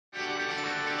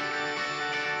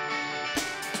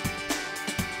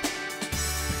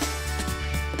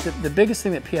The biggest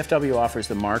thing that PFW offers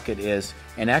the market is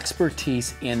an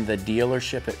expertise in the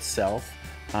dealership itself.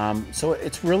 So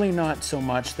it's really not so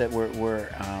much that we're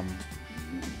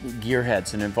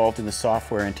gearheads and involved in the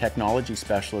software and technology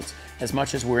specialists, as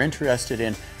much as we're interested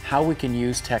in how we can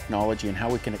use technology and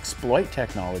how we can exploit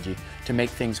technology to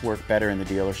make things work better in the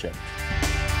dealership.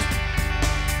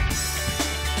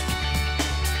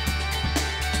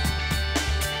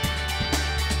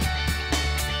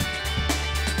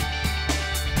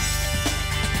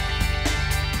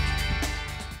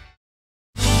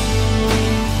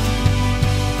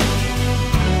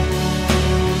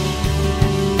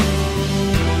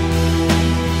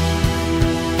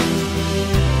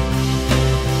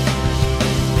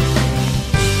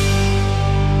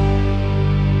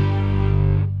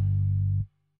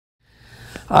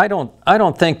 I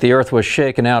don't think the earth was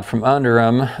shaken out from under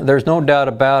them. There's no doubt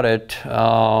about it.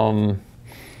 You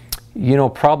know,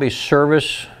 probably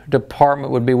service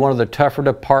department would be one of the tougher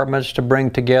departments to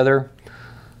bring together.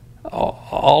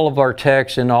 All of our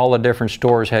techs in all the different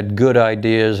stores had good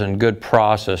ideas and good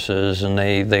processes, and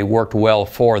they worked well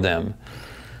for them.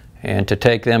 And to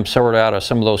take them sort out of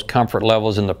some of those comfort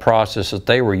levels in the process that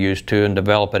they were used to and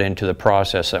develop it into the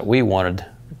process that we wanted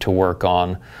to work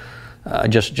on,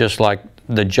 just like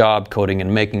the job coding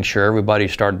and making sure everybody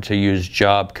started to use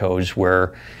job codes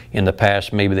where in the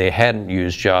past maybe they hadn't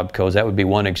used job codes. That would be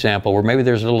one example where maybe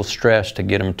there's a little stress to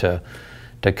get them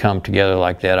to come together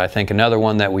like that. I think another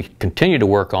one that we continue to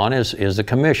work on is the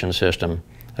commission system.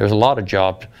 There's a lot of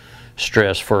job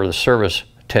stress for the service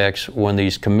techs when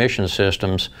these commission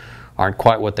systems aren't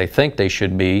quite what they think they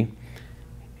should be,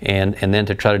 and then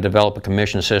to try to develop a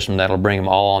commission system that'll bring them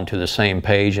all onto the same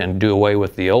page and do away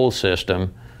with the old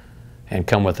system and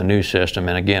come with a new system.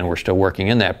 And again, we're still working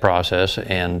in that process,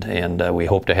 and we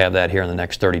hope to have that here in the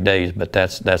next 30 days, but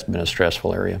that's been a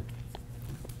stressful area.